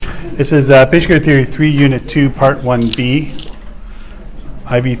This is Patient Care Theory 3, Unit 2, Part 1B,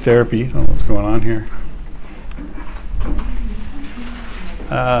 IV therapy. I don't know what's going on here.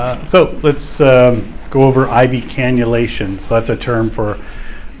 So let's go over IV cannulation. So that's a term for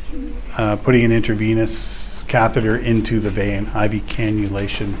putting an intravenous catheter into the vein, IV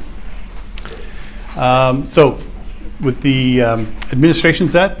cannulation. So with the administration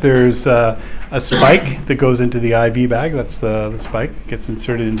set, there's a spike that goes into the IV bag. That's the spike that gets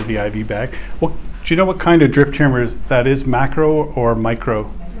inserted into the IV bag. Do you know what kind of drip chamber that is, macro or micro?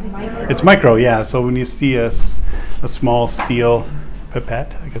 Micro. It's micro, yeah. So when you see a small steel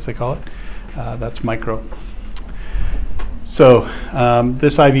pipette, I guess they call it, that's micro. So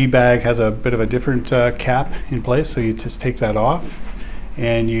this IV bag has a bit of a different cap in place, so you just take that off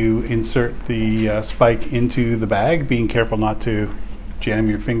and you insert the spike into the bag, being careful not to jam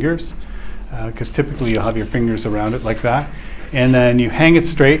your fingers, because typically you'll have your fingers around it like that. And then you hang it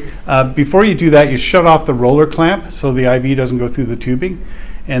straight. Before you do that, you shut off the roller clamp so the IV doesn't go through the tubing.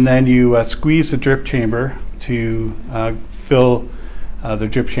 And then you squeeze the drip chamber to fill the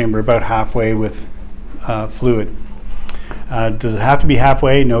drip chamber about halfway with fluid. Does it have to be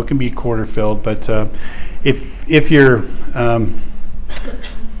halfway? No, it can be quarter filled. But if you're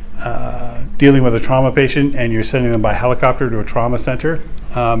dealing with a trauma patient and you're sending them by helicopter to a trauma center,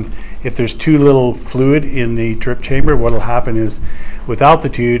 if there's too little fluid in the drip chamber, what will happen is with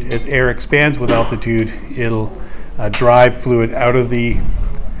altitude, as air expands with altitude, it'll drive fluid out of the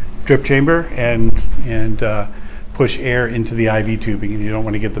drip chamber and push air into the IV tubing, and you don't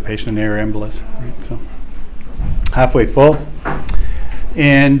want to give the patient an air embolus. Right? So halfway full.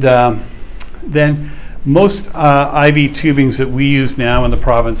 And then most IV tubings that we use now in the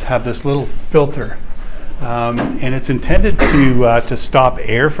province have this little filter, and it's intended to stop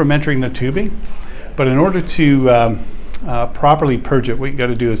air from entering the tubing. But in order to properly purge it, what you got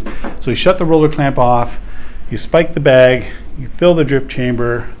to do is, so you shut the roller clamp off, you spike the bag, you fill the drip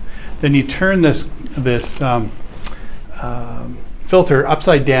chamber, then you turn this filter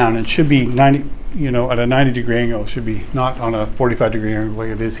upside down. It should be 90, at a 90-degree angle. It should be not on a 45-degree angle like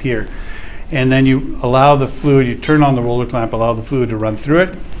it is here. And then you allow the fluid, you turn on the roller clamp, allow the fluid to run through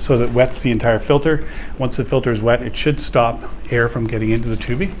it so that it wets the entire filter. Once the filter is wet, it should stop air from getting into the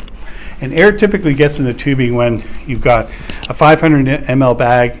tubing. And air typically gets in the tubing when you've got a 500 ml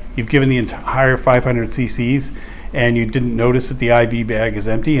bag, you've given the entire 500 cc's, and you didn't notice that the IV bag is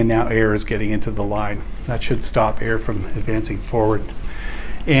empty, and now air is getting into the line. That should stop air from advancing forward.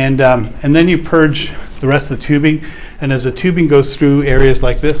 And then you purge the rest of the tubing. And as the tubing goes through areas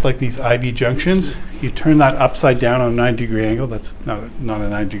like this, like these IV junctions, you turn that upside down on a 90-degree angle. That's not a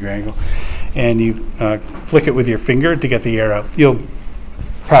 90-degree angle. And you flick it with your finger to get the air out. You'll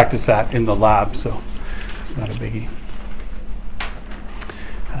practice that in the lab, so it's not a biggie.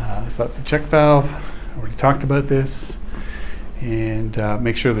 So that's the check valve. I already talked about this. And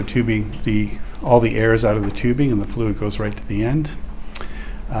make sure the tubing, all the air is out of the tubing and the fluid goes right to the end.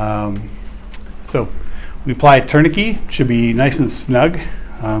 So we apply a tourniquet. Should be nice and snug.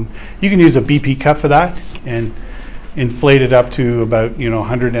 You can use a BP cuff for that and inflate it up to about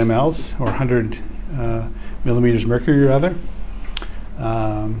 100 mLs or 100 millimeters mercury rather.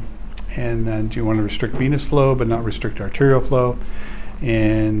 And then you want to restrict venous flow but not restrict arterial flow,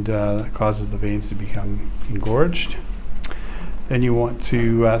 and that causes the veins to become engorged. Then you want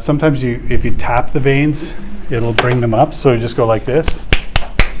to sometimes if you tap the veins, it'll bring them up. So you just go like this.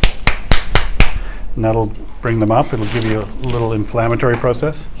 And that'll bring them up. It'll give you a little inflammatory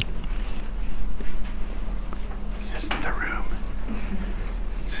process. This isn't the room.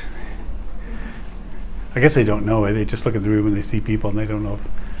 I guess they don't know it. They just look at the room and they see people and they don't know if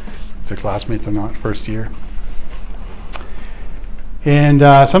it's their classmates or not first year. And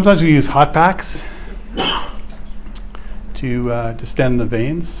sometimes we use hot packs to stem the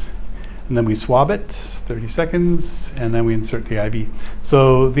veins. And then we swab it, 30 seconds, and then we insert the IV.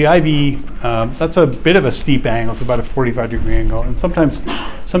 So the IV, that's a bit of a steep angle. It's about a 45-degree angle. And sometimes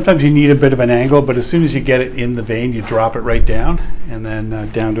you need a bit of an angle, but as soon as you get it in the vein, you drop it right down, and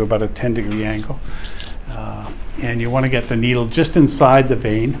then down to about a 10-degree angle. And you want to get the needle just inside the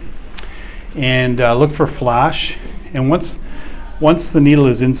vein, and look for flash. And once the needle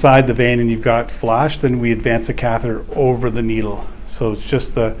is inside the vein and you've got flash, then we advance the catheter over the needle. So it's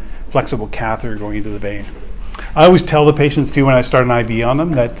just the flexible catheter going into the vein. I always tell the patients too when I start an IV on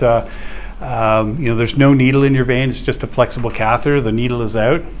them that there's no needle in your vein. It's just a flexible catheter. The needle is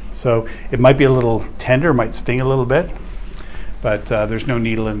out, so it might be a little tender, might sting a little bit, but there's no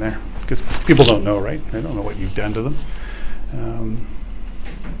needle in there because people don't know, right? They don't know what you've done to them.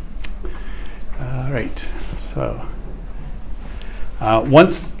 All right, so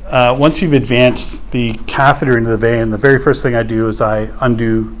once once you've advanced the catheter into the vein, the very first thing I do is I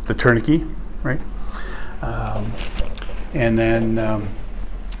undo the tourniquet, right? And then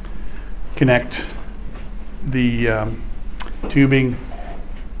connect the tubing,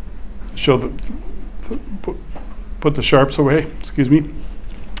 put the sharps away, excuse me.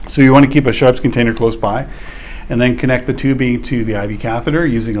 So you want to keep a sharps container close by, and then connect the tubing to the IV catheter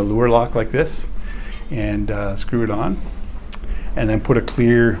using a Luer lock like this, and screw it on. And then put a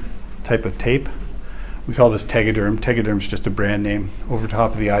clear type of tape. We call this Tegaderm. Tegaderm is just a brand name over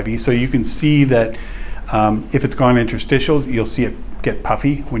top of the IV. So you can see that if it's gone interstitial, you'll see it get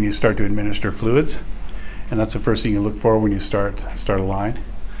puffy when you start to administer fluids. And that's the first thing you look for when you start a line,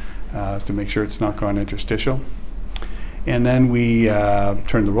 to make sure it's not gone interstitial. And then we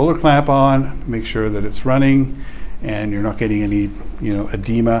turn the roller clamp on, make sure that it's running and you're not getting any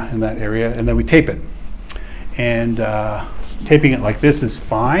edema in that area. And then we tape it. And taping it like this is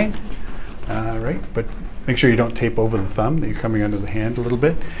fine, right? But make sure you don't tape over the thumb, that you're coming under the hand a little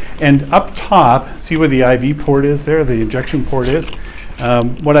bit. And up top, see where the IV port is there, the injection port is?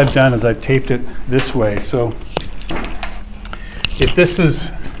 What I've done is I've taped it this way. So if this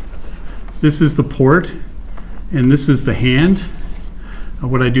is the port and this is the hand,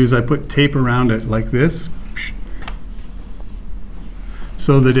 what I do is I put tape around it like this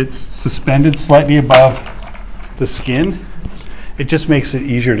so that it's suspended slightly above the skin. It just makes it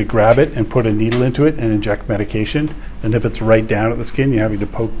easier to grab it and put a needle into it and inject medication than if it's right down at the skin, you're having to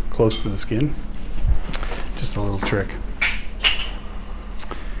poke close to the skin. Just a little trick.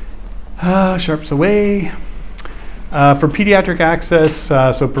 Sharps away. For pediatric access,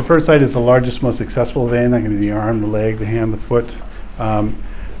 so preferred site is the largest, most accessible vein. That can be the arm, the leg, the hand, the foot.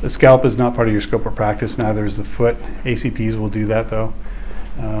 The scalp is not part of your scope of practice, neither is the foot. ACPs will do that though.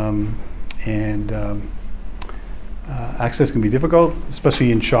 Access can be difficult,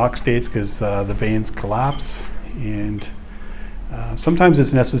 especially in shock states, because the veins collapse, and sometimes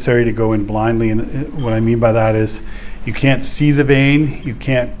it's necessary to go in blindly. And what I mean by that is you can't see the vein, you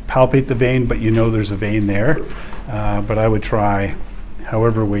can't palpate the vein, but you know there's a vein there. But I would try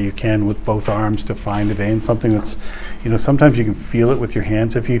however way you can with both arms to find a vein, something that's, sometimes you can feel it with your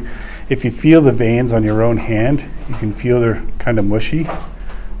hands. If you feel the veins on your own hand, you can feel they're kind of mushy.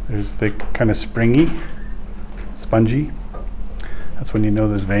 They're kind of springy, spongy. That's when you know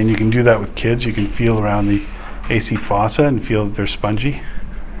there's vein. You can do that with kids. You can feel around the AC fossa and feel that they're spongy.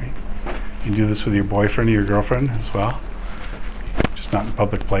 Right? You can do this with your boyfriend or your girlfriend as well, just not in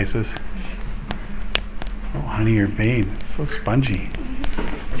public places. Oh, honey, your vein, it's so spongy.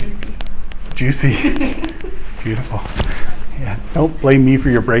 Juicy. It's juicy. It's beautiful. Yeah, don't blame me for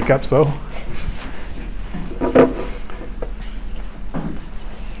your breakups though.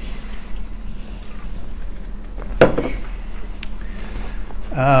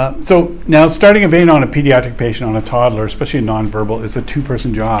 So now starting a vein on a pediatric patient, on a toddler, especially a nonverbal, is a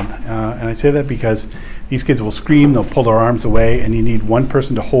two-person job. And I say that because these kids will scream, they'll pull their arms away, and you need one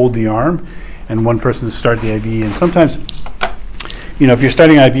person to hold the arm and one person to start the IV. And sometimes, if you're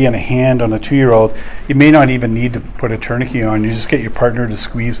starting IV on a hand on a 2-year-old, you may not even need to put a tourniquet on. You just get your partner to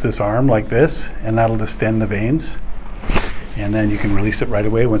squeeze this arm like this, and that'll distend the veins. And then you can release it right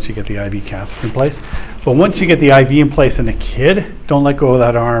away once you get the IV catheter in place. But once you get the IV in place in a kid, don't let go of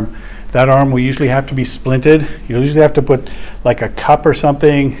that arm. That arm will usually have to be splinted. You'll usually have to put like a cup or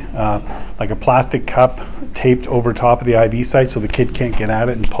something, like a plastic cup taped over top of the IV site so the kid can't get at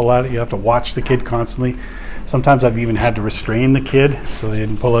it and pull at it. You have to watch the kid constantly. Sometimes I've even had to restrain the kid so they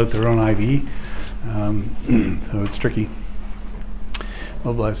didn't pull out their own IV. So it's tricky.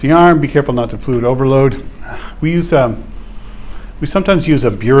 Mobilize the arm. Be careful not to fluid overload. We sometimes use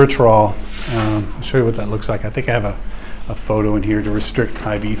a Buretrol. I'll show you what that looks like. I think I have a photo in here to restrict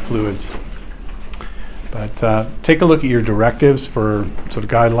IV fluids. But take a look at your directives for sort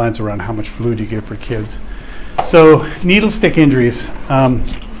of guidelines around how much fluid you give for kids. So needle stick injuries.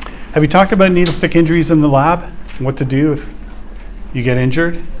 Have you talked about needle stick injuries in the lab? What to do if you get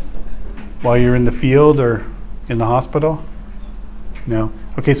injured while you're in the field or in the hospital? No.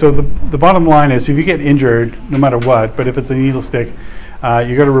 Okay, so the bottom line is if you get injured, no matter what, but if it's a needle stick,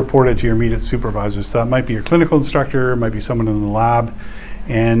 you got to report it to your immediate supervisor. So that might be your clinical instructor, it might be someone in the lab.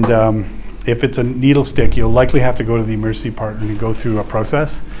 And if it's a needle stick, you'll likely have to go to the emergency department and go through a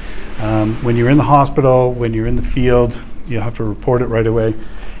process. When you're in the hospital, when you're in the field, you'll have to report it right away.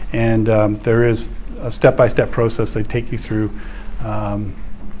 And there is a step-by-step process they take you through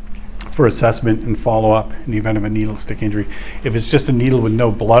for assessment and follow-up in the event of a needle stick injury. If it's just a needle with no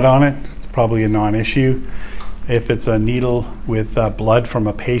blood on it, it's probably a non-issue. If it's a needle with blood from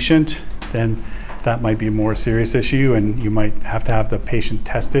a patient, then that might be a more serious issue, and you might have to have the patient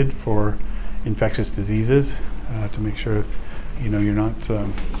tested for infectious diseases to make sure you're not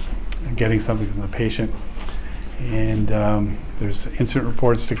getting something from the patient. And there's incident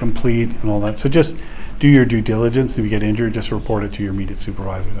reports to complete and all that. So just do your due diligence. If you get injured, just report it to your immediate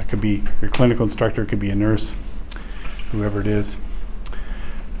supervisor. That could be your clinical instructor, it could be a nurse, whoever it is.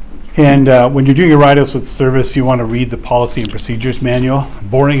 And when you're doing your ride-outs with service, you want to read the policy and procedures manual.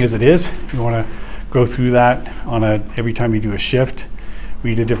 Boring as it is, you want to go through that every time you do a shift.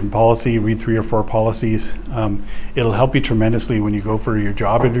 Read a different policy, read 3 or 4 policies. It'll help you tremendously when you go for your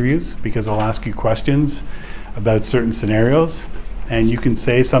job interviews, because it'll ask you questions about certain scenarios. And you can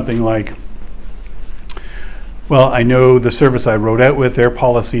say something like, well, I know the service I rode out with, their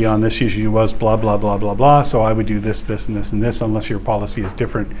policy on this issue was blah, blah, blah, blah, blah, so I would do this, this, and this, and this, unless your policy is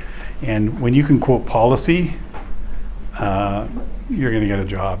different. And when you can quote policy, you're going to get a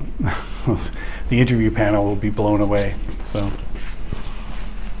job. The interview panel will be blown away. So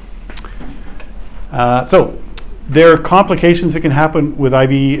there are complications that can happen with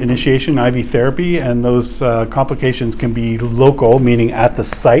IV initiation, IV therapy, and those complications can be local, meaning at the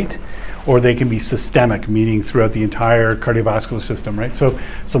site, or they can be systemic, meaning throughout the entire cardiovascular system, right? So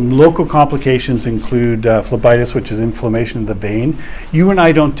some local complications include phlebitis, which is inflammation of the vein. You and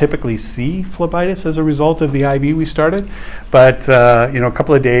I don't typically see phlebitis as a result of the IV we started, but a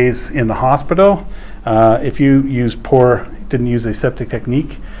couple of days in the hospital, if you didn't use aseptic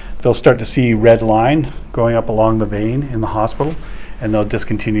technique, they'll start to see red line going up along the vein in the hospital, and they'll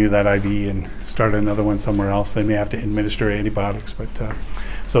discontinue that IV and start another one somewhere else. They may have to administer antibiotics, but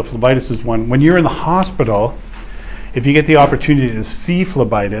so phlebitis is one. When you're in the hospital, if you get the opportunity to see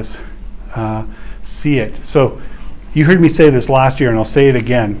phlebitis, see it. So you heard me say this last year, and I'll say it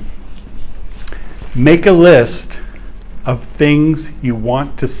again. Make a list of things you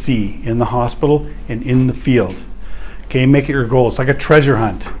want to see in the hospital and in the field. Okay, make it your goal. It's like a treasure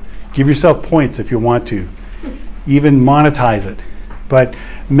hunt. Give yourself points if you want to. Even monetize it. But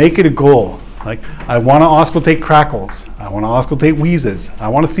make it a goal. Like, I want to auscultate crackles. I want to auscultate wheezes. I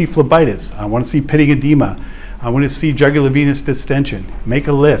want to see phlebitis. I want to see pitting edema. I want to see jugular venous distension. Make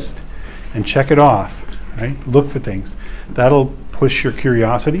a list and check it off. Right? Look for things. That'll push your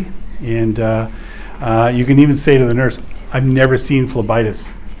curiosity. And you can even say to the nurse, I've never seen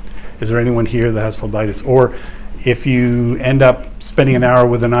phlebitis. Is there anyone here that has phlebitis? Or if you end up spending an hour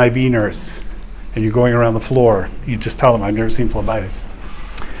with an IV nurse and you're going around the floor, you just tell them, I've never seen phlebitis.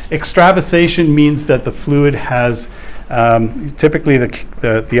 Extravasation means that the fluid has, typically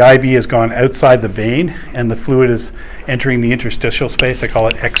the IV has gone outside the vein and the fluid is entering the interstitial space. I call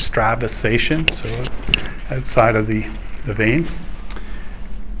it extravasation, so outside of the vein.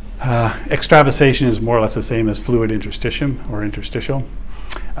 Extravasation is more or less the same as fluid interstitium or interstitial.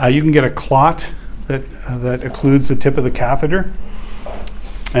 You can get a clot that occludes the tip of the catheter,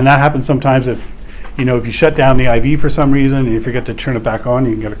 and that happens sometimes if you shut down the IV for some reason and you forget to turn it back on,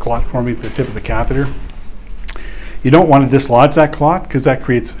 you can get a clot forming at the tip of the catheter. You don't want to dislodge that clot because that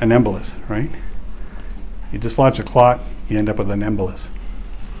creates an embolus, right? You dislodge a clot, you end up with an embolus,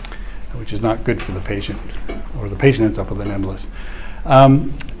 which is not good for the patient, or the patient ends up with an embolus.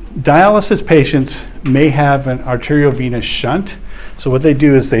 Dialysis patients may have an arteriovenous shunt. So what they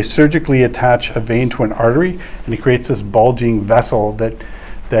do is they surgically attach a vein to an artery, and it creates this bulging vessel that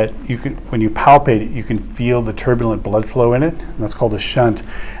you can, when you palpate it, you can feel the turbulent blood flow in it, and that's called a shunt.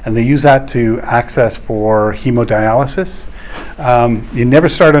 And they use that to access for hemodialysis. You never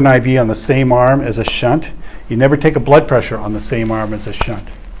start an IV on the same arm as a shunt. You never take a blood pressure on the same arm as a shunt.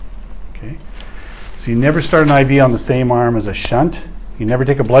 Okay? So you never start an IV on the same arm as a shunt. You never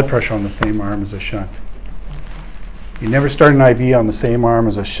take a blood pressure on the same arm as a shunt. You never start an IV on the same arm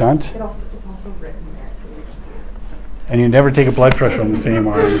as a shunt. It's also written there. And you never take a blood pressure on the same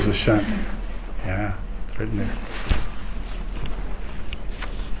arm as a shunt. Yeah, it's written there.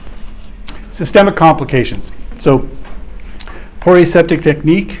 Systemic complications. So, poor aseptic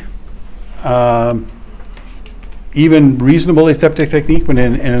technique, even reasonable aseptic technique when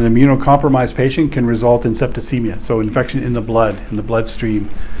in an immunocompromised patient can result in septicemia, so infection in the bloodstream.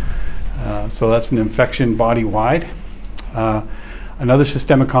 So that's an infection body-wide. Another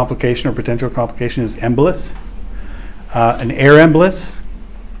systemic complication or potential complication is embolus, an air embolus,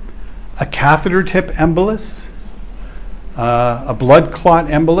 a catheter tip embolus, a blood clot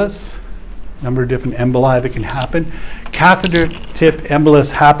embolus, a number of different emboli that can happen. Catheter tip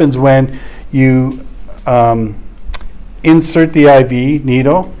embolus happens when you insert the IV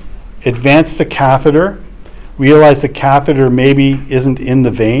needle, advance the catheter, realize the catheter maybe isn't in the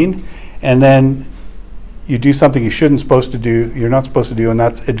vein, and then you do something you're not supposed to do, and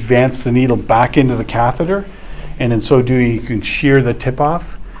that's advance the needle back into the catheter, and in so doing, you can shear the tip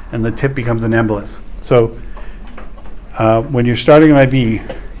off, and the tip becomes an embolus. So when you're starting an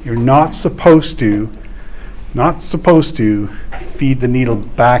IV, you're not supposed to feed the needle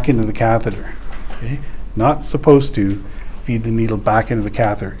back into the catheter. Okay? Not supposed to feed the needle back into the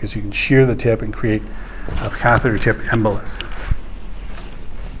catheter, because you can shear the tip and create a catheter tip embolus.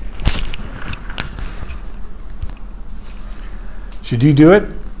 Should you do it?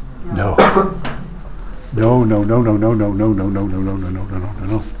 No. No, no, no, no, no, no, no, no, no, no, no, no, no, no, no,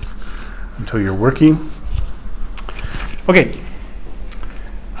 no. Until you're working. Okay.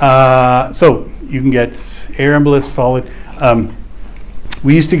 So you can get air embolus, solid.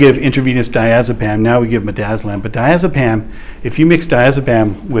 We used to give intravenous diazepam. Now we give midazolam. But diazepam, if you mix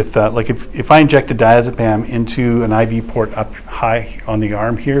diazepam with, like if I injected diazepam into an IV port up high on the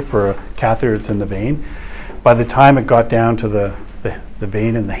arm here for a catheter that's in the vein, by the time it got down to the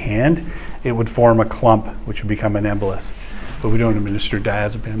vein in the hand, it would form a clump, which would become an embolus. But we don't administer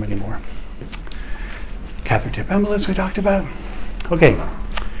diazepam anymore. Catheter tip embolus we talked about. Okay,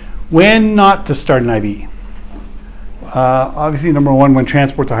 when not to start an IV. Obviously, number one, when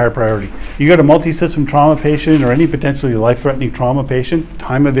transport's a higher priority. You got a multi-system trauma patient or any potentially life-threatening trauma patient,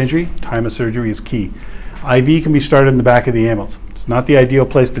 time of injury, time of surgery is key. IV can be started in the back of the ambulance. It's not the ideal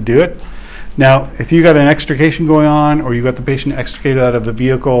place to do it. Now, if you got an extrication going on, or you got the patient extricated out of a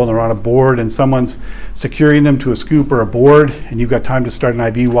vehicle and they're on a board and someone's securing them to a scoop or a board, and you've got time to start an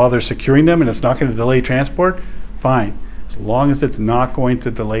IV while they're securing them and it's not going to delay transport, fine. As long as it's not going to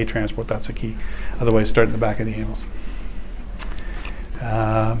delay transport, that's the key. Otherwise, start in the back of the ambulance.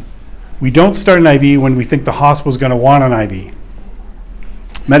 We don't start an IV when we think the hospital's going to want an IV.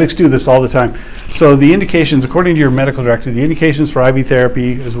 Medics do this all the time. So the indications, according to your medical director, the indications for IV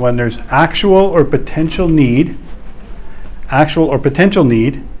therapy is when there's actual or potential need in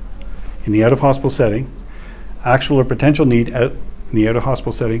the out-of-hospital setting, actual or potential need out in the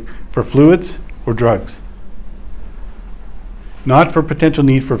out-of-hospital setting for fluids or drugs. Not for potential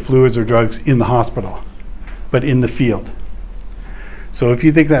need for fluids or drugs in the hospital, but in the field. So if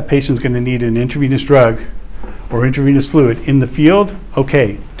you think that patient's going to need an intravenous drug or intravenous fluid in the field,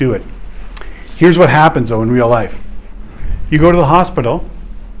 okay, do it. Here's what happens though in real life. You go to the hospital,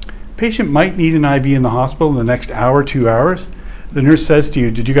 patient might need an IV in the hospital in the next hour, 2 hours. The nurse says to you,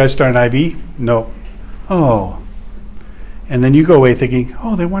 did you guys start an IV? No. Oh. And then you go away thinking,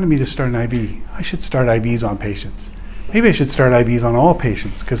 oh, they wanted me to start an IV. I should start IVs on patients. Maybe I should start IVs on all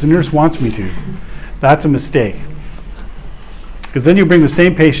patients because the nurse wants me to. That's a mistake. Because then you bring the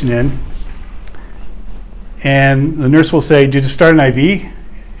same patient in and the nurse will say, did you start an IV?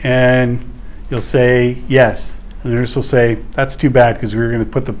 And you'll say, yes. And the nurse will say, that's too bad because we were going to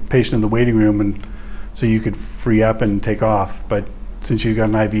put the patient in the waiting room and so you could free up and take off. But since you got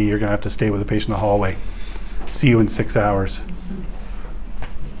an IV, you're going to have to stay with the patient in the hallway. See you in 6 hours.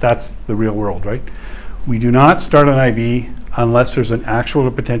 That's the real world, right? We do not start an IV unless there's an actual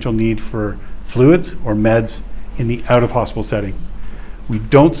or potential need for fluids or meds in the out-of-hospital setting. We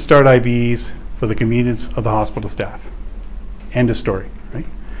don't start IVs for the convenience of the hospital staff. End of story, right?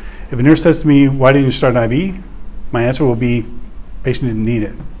 If a nurse says to me, why didn't you start an IV? My answer will be, patient didn't need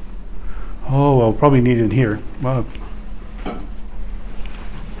it. Oh, well, probably need it here. Well,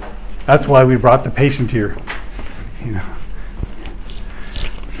 that's why we brought the patient here. You know.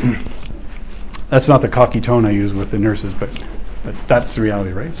 That's not the cocky tone I use with the nurses, but that's the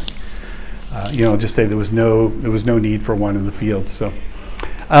reality, right? Just say there was no need for one in the field. So,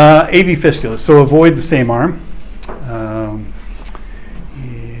 AV fistula. So avoid the same arm.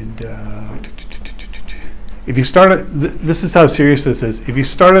 If you start, this is how serious this is. If you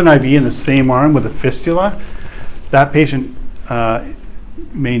start an IV in the same arm with a fistula, that patient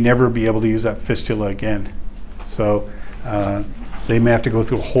may never be able to use that fistula again. So they may have to go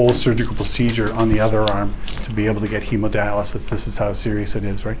through a whole surgical procedure on the other arm to be able to get hemodialysis. This is how serious it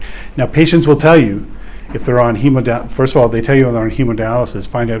is, right? Now, patients will tell you if they're on hemodialysis. First of all, they tell you when they're on hemodialysis,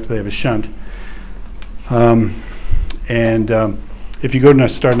 find out if they have a shunt. If you go to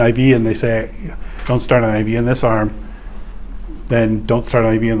start an IV and they say, don't start an IV in this arm, then don't start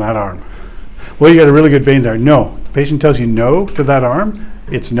an IV in that arm. Well, you got a really good vein there. No. The patient tells you no to that arm,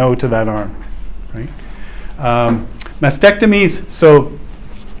 it's no to that arm, right? Mastectomies, so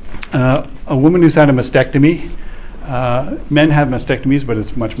a woman who's had a mastectomy, men have mastectomies, but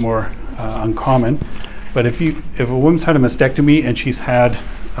it's much more uncommon. But if a woman's had a mastectomy and she's had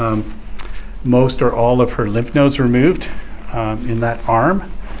most or all of her lymph nodes removed in that arm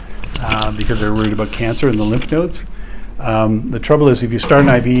because they're worried about cancer in the lymph nodes, The trouble is if you start an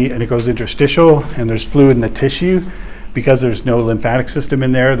IV and it goes interstitial and there's fluid in the tissue, because there's no lymphatic system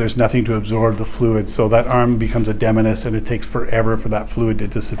in there, there's nothing to absorb the fluid. So that arm becomes edematous and it takes forever for that fluid to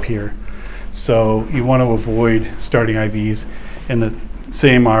disappear. So you want to avoid starting IVs in the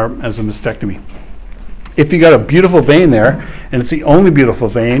same arm as a mastectomy. If you got a beautiful vein there, and it's the only beautiful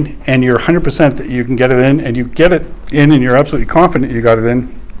vein, and you're 100% that you can get it in, and you get it in and you're absolutely confident you got it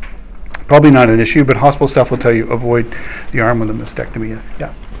in, probably not an issue, but hospital staff will tell you avoid the arm when the mastectomy is.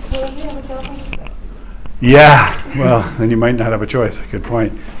 Yeah. Yeah, well, then you might not have a choice. Good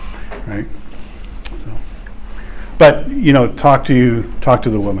point, right? So, but talk to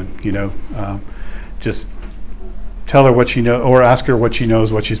the woman. Just tell her what she knows, or ask her what she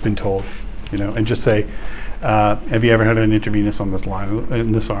knows, what she's been told. And just say, have you ever had an intravenous on this line,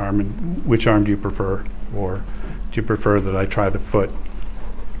 in this arm, and which arm do you prefer, or do you prefer that I try the foot?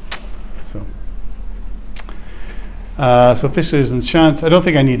 So fistulae and shunts, I don't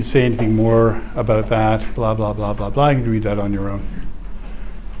think I need to say anything more about that, blah, blah, blah, blah, blah. You can read that on your own.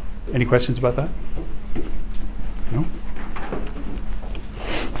 Any questions about that? No?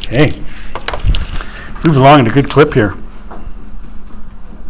 Okay. Move along in a good clip here.